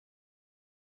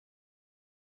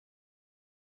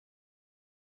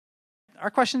our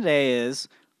question today is,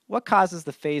 what causes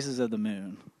the phases of the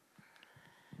moon?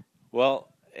 Well,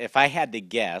 if I had to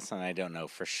guess, and I don't know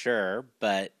for sure,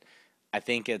 but I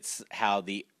think it's how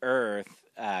the Earth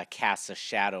casts a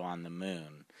shadow on the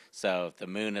moon. So if the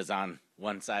moon is on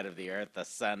one side of the Earth, the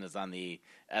sun is on the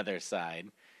other side.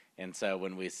 And so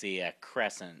when we see a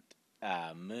crescent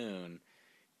moon,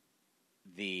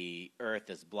 the Earth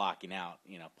is blocking out,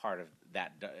 part of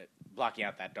that, blocking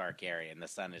out that dark area, and the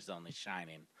sun is only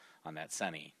shining on that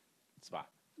sunny spot.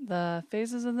 The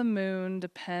phases of the moon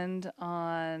depend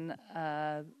on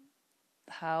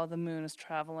how the moon is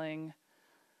traveling.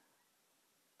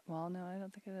 Well, no, I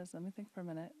don't think it is. Let me think for a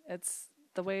minute. It's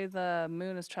the way the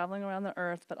moon is traveling around the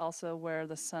Earth, but also where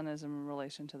the sun is in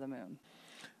relation to the moon.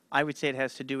 I would say it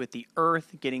has to do with the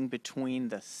Earth getting between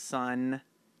the sun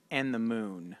and the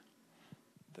moon.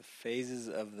 The phases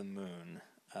of the moon.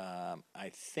 I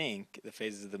think the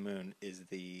phases of the moon is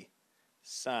the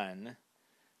sun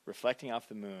reflecting off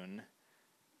the moon,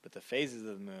 but the phases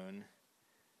of the moon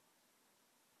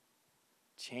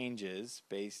changes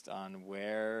based on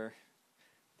where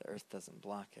the Earth doesn't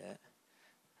block it,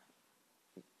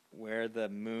 where the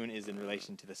moon is in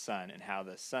relation to the sun and how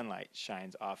the sunlight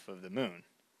shines off of the moon,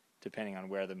 depending on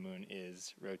where the moon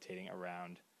is rotating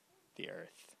around the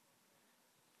Earth.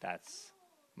 That's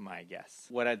my guess.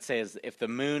 What I'd say is if the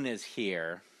moon is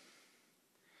here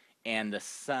and the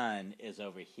sun is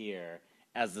over here,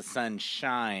 as the sun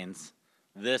shines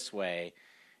this way,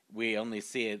 we only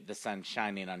see the sun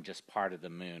shining on just part of the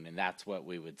moon, and that's what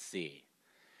we would see.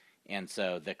 And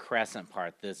so the crescent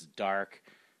part, this dark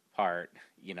part,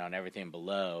 and everything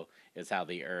below is how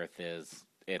the Earth is,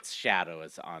 its shadow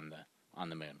is on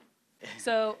the moon.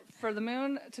 So for the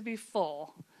moon to be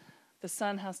full, the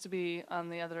sun has to be on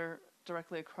the other,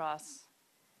 directly across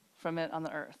from it on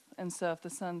the Earth. And so if the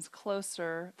sun's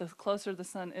closer, the closer the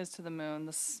sun is to the moon,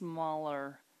 the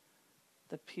smaller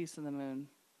the piece of the moon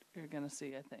you're going to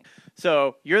see, I think.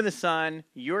 So you're the sun,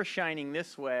 you're shining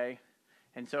this way,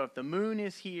 and so if the moon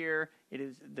is here,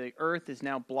 the Earth is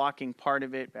now blocking part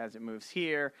of it as it moves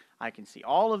here. I can see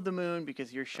all of the moon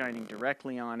because you're shining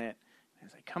directly on it.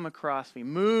 As I come across, we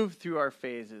move through our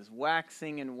phases,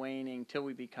 waxing and waning till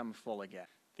we become full again.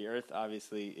 The Earth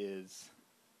obviously is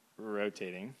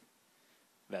rotating.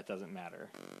 That doesn't matter,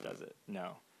 does it?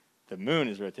 No. The moon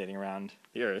is rotating around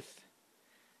the Earth.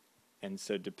 And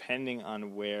so depending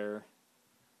on where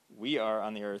we are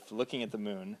on the Earth looking at the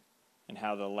moon and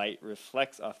how the light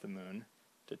reflects off the moon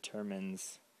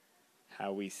determines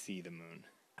how we see the moon.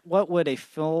 What would a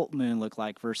full moon look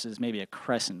like versus maybe a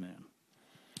crescent moon?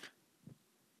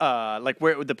 Like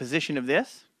where the position of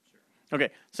this? Sure.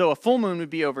 Okay, so a full moon would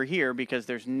be over here because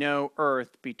there's no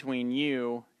Earth between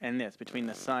you and this, between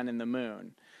the sun and the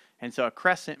moon. And so a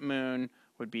crescent moon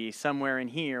would be somewhere in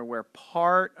here where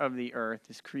part of the Earth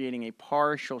is creating a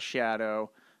partial shadow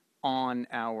on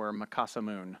our Mikasa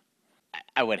moon.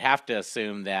 I would have to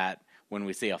assume that when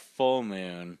we see a full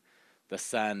moon, the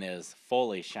sun is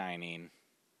fully shining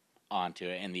onto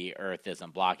it and the Earth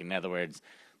isn't blocking. In other words,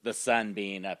 the sun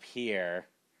being up here,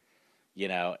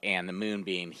 and the moon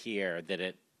being here,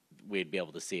 that we'd be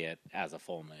able to see it as a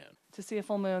full moon. To see a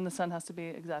full moon, the sun has to be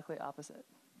exactly opposite.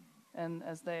 And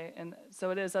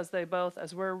so it is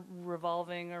as we're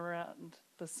revolving around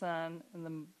the sun and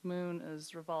the moon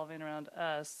is revolving around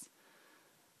us,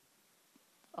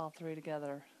 all three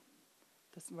together.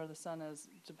 Where the sun is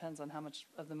depends on how much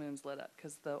of the moon's lit up,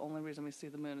 because the only reason we see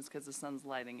the moon is because the sun's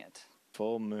lighting it.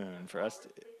 Full moon. For us,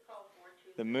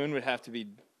 the moon would have to be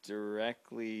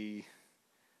directly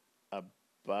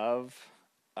above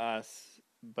us,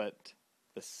 but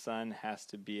the sun has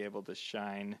to be able to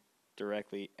shine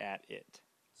directly at it.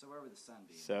 So where would the sun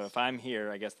be? So if I'm here,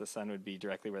 I guess the sun would be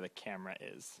directly where the camera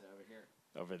is. So over here.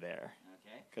 Over there.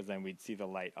 Okay. Because then we'd see the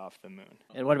light off the moon.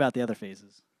 And what about the other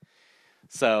phases?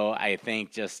 So I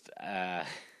think just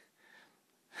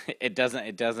it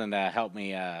doesn't help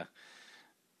me.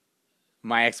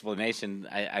 My explanation,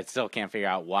 I still can't figure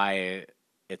out why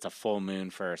it's a full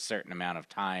moon for a certain amount of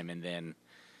time and then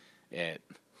it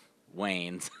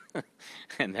wanes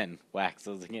and then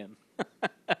waxes again.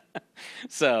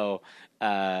 So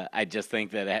I just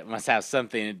think that it must have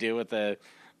something to do with the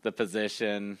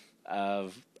position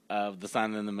of the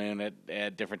sun and the moon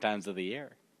at different times of the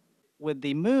year. Would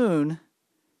the moon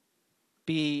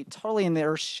be totally in the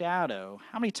Earth's shadow?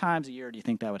 How many times a year do you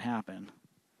think that would happen?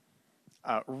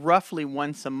 Roughly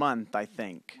once a month, I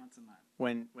think. Once a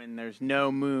month. When there's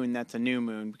no moon, that's a new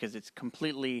moon because it's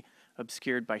completely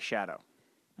obscured by shadow.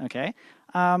 Okay.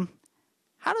 How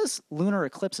does lunar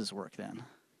eclipses work then?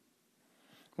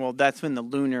 Well, that's when the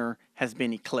lunar has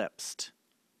been eclipsed.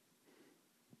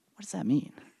 What does that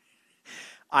mean?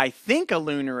 I think a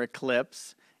lunar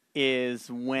eclipse is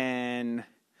when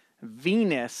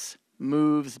Venus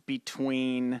moves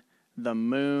between the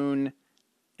moon.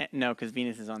 No, because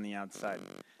Venus is on the outside.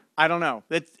 I don't know.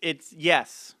 It's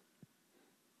yes.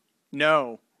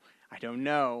 No. I don't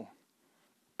know.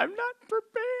 I'm not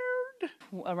prepared.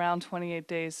 Around 28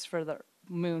 days for the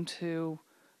moon to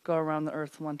go around the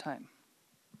Earth one time.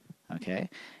 Okay.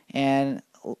 And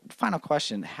final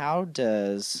question: what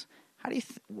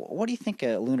do you think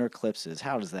a lunar eclipse is?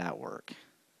 How does that work?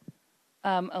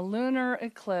 A lunar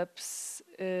eclipse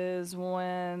is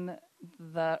when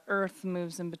the Earth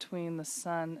moves in between the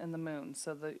sun and the moon.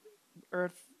 So the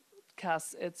Earth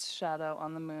casts its shadow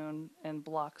on the moon and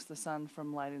blocks the sun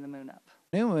from lighting the moon up.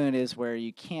 New moon is where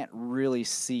you can't really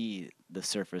see the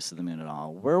surface of the moon at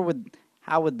all.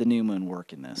 How would the new moon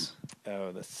work in this?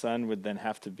 Oh, the sun would then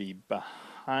have to be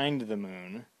behind the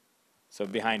moon, so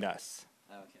behind us.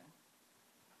 Okay.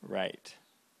 Right.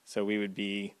 So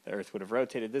the Earth would have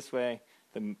rotated this way,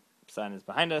 the sun is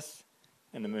behind us,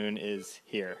 and the moon is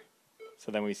here.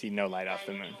 So then we see no light off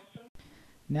the moon.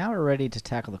 Now we're ready to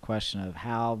tackle the question of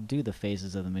how do the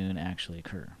phases of the moon actually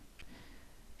occur.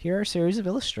 Here are a series of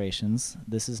illustrations.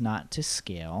 This is not to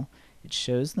scale. It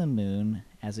shows the moon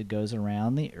as it goes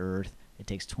around the Earth. It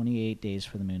takes 28 days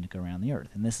for the moon to go around the Earth,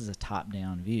 and this is a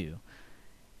top-down view.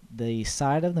 The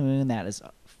side of the moon that is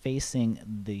facing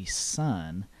the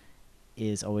sun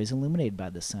is always illuminated by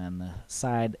the sun. The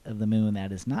side of the moon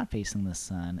that is not facing the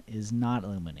sun is not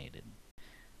illuminated.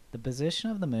 The position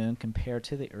of the moon compared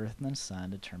to the Earth and the sun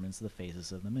determines the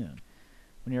phases of the moon.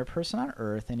 When you're a person on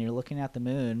Earth and you're looking at the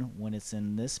moon when it's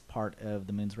in this part of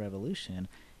the moon's revolution,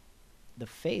 the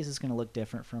phase is going to look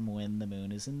different from when the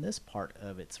moon is in this part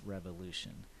of its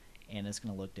revolution. And it's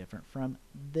going to look different from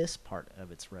this part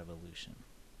of its revolution.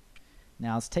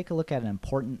 Now let's take a look at an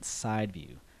important side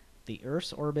view. The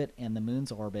Earth's orbit and the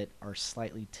moon's orbit are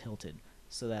slightly tilted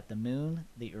so that the moon,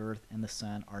 the Earth, and the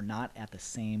sun are not at the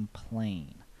same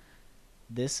plane.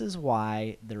 This is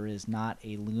why there is not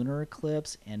a lunar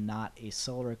eclipse and not a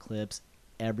solar eclipse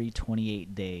every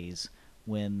 28 days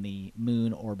when the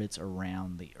moon orbits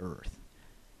around the Earth.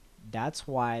 That's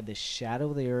why the shadow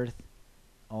of the Earth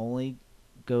only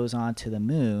goes on to the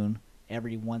moon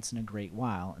every once in a great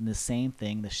while. And the same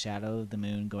thing, the shadow of the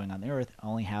moon going on the Earth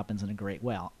only happens in a great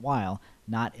while,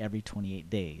 not every 28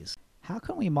 days. How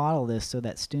can we model this so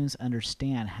that students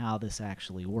understand how this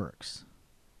actually works?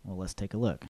 Well, let's take a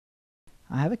look.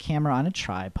 I have a camera on a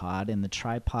tripod, and the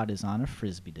tripod is on a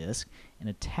Frisbee disc, and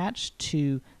attached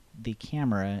to the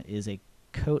camera is a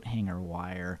coat hanger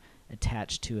wire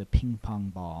attached to a ping pong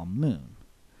ball moon,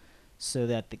 so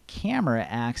that the camera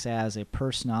acts as a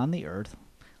person on the Earth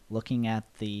looking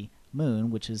at the moon,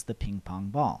 which is the ping pong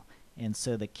ball. And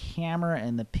so the camera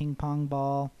and the ping pong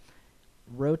ball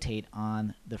rotate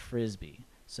on the Frisbee,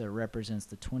 so it represents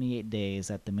the 28 days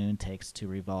that the moon takes to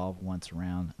revolve once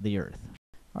around the Earth.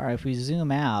 Alright, if we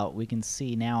zoom out, we can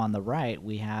see now on the right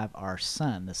we have our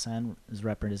sun. The sun is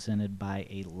represented by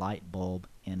a light bulb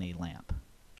in a lamp.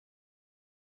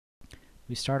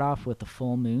 We start off with the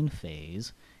full moon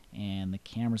phase, and the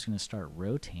camera's going to start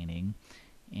rotating.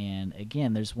 And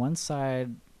again, there's one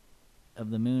side of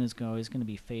the moon is always going to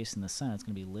be facing the sun. It's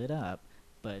going to be lit up,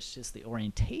 but it's just the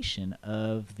orientation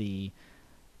of the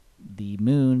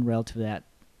moon relative to that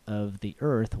of the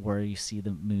Earth where you see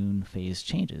the moon phase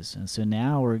changes. And so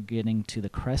now we're getting to the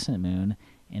crescent moon,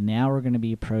 and now we're going to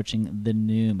be approaching the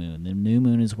new moon. The new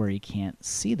moon is where you can't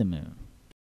see the moon.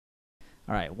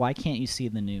 Alright, why can't you see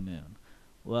the new moon?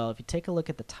 Well, if you take a look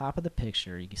at the top of the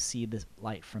picture, you can see the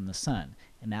light from the sun.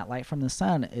 And that light from the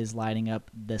sun is lighting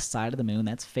up the side of the moon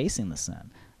that's facing the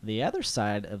sun. The other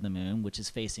side of the moon, which is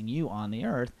facing you on the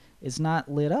Earth, is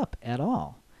not lit up at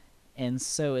all. And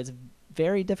so it's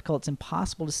very difficult. It's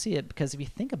impossible to see it because if you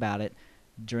think about it,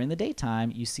 during the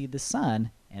daytime, you see the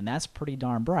sun, and that's pretty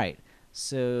darn bright.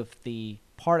 So if the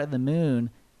part of the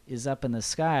moon is up in the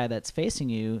sky that's facing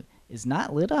you is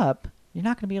not lit up, you're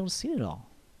not going to be able to see it at all.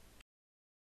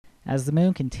 As the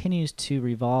moon continues to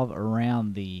revolve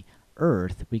around the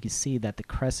Earth, we can see that the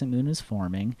crescent moon is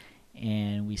forming,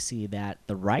 and we see that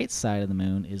the right side of the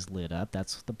moon is lit up.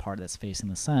 That's the part that's facing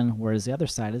the sun, whereas the other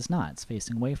side is not. It's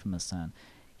facing away from the sun.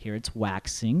 Here it's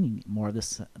waxing. More of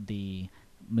the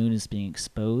moon is being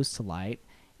exposed to light,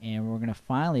 and we're going to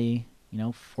finally,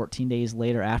 14 days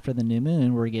later after the new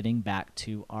moon, we're getting back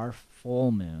to our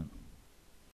full moon.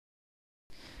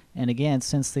 And again,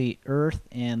 since the Earth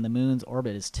and the moon's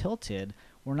orbit is tilted,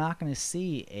 we're not going to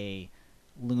see a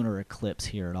lunar eclipse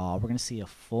here at all. We're going to see a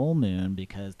full moon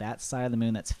because that side of the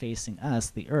moon that's facing us,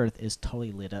 the Earth, is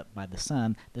totally lit up by the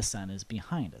sun. The sun is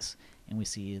behind us, and we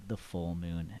see the full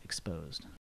moon exposed.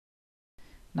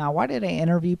 Now, why did I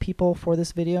interview people for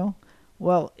this video?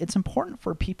 Well, it's important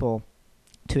for people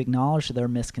to acknowledge their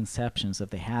misconceptions if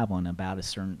they have one about a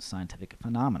certain scientific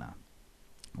phenomena,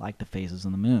 like the phases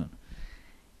of the moon.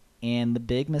 And the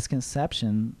big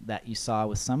misconception that you saw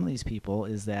with some of these people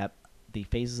is that the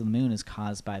phases of the moon is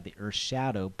caused by the Earth's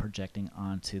shadow projecting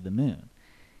onto the moon.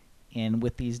 And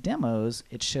with these demos,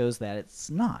 it shows that it's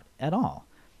not at all.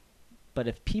 But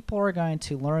if people are going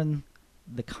to learn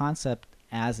the concept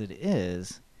as it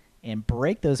is and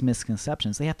break those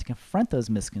misconceptions, they have to confront those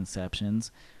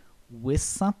misconceptions with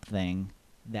something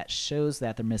that shows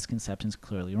that their misconception is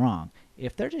clearly wrong.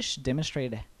 If they're just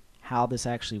demonstrating how this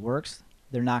actually works,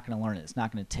 they're not going to learn it. It's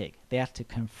not going to take. They have to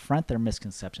confront their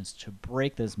misconceptions to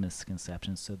break those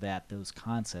misconceptions so that those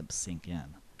concepts sink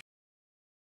in.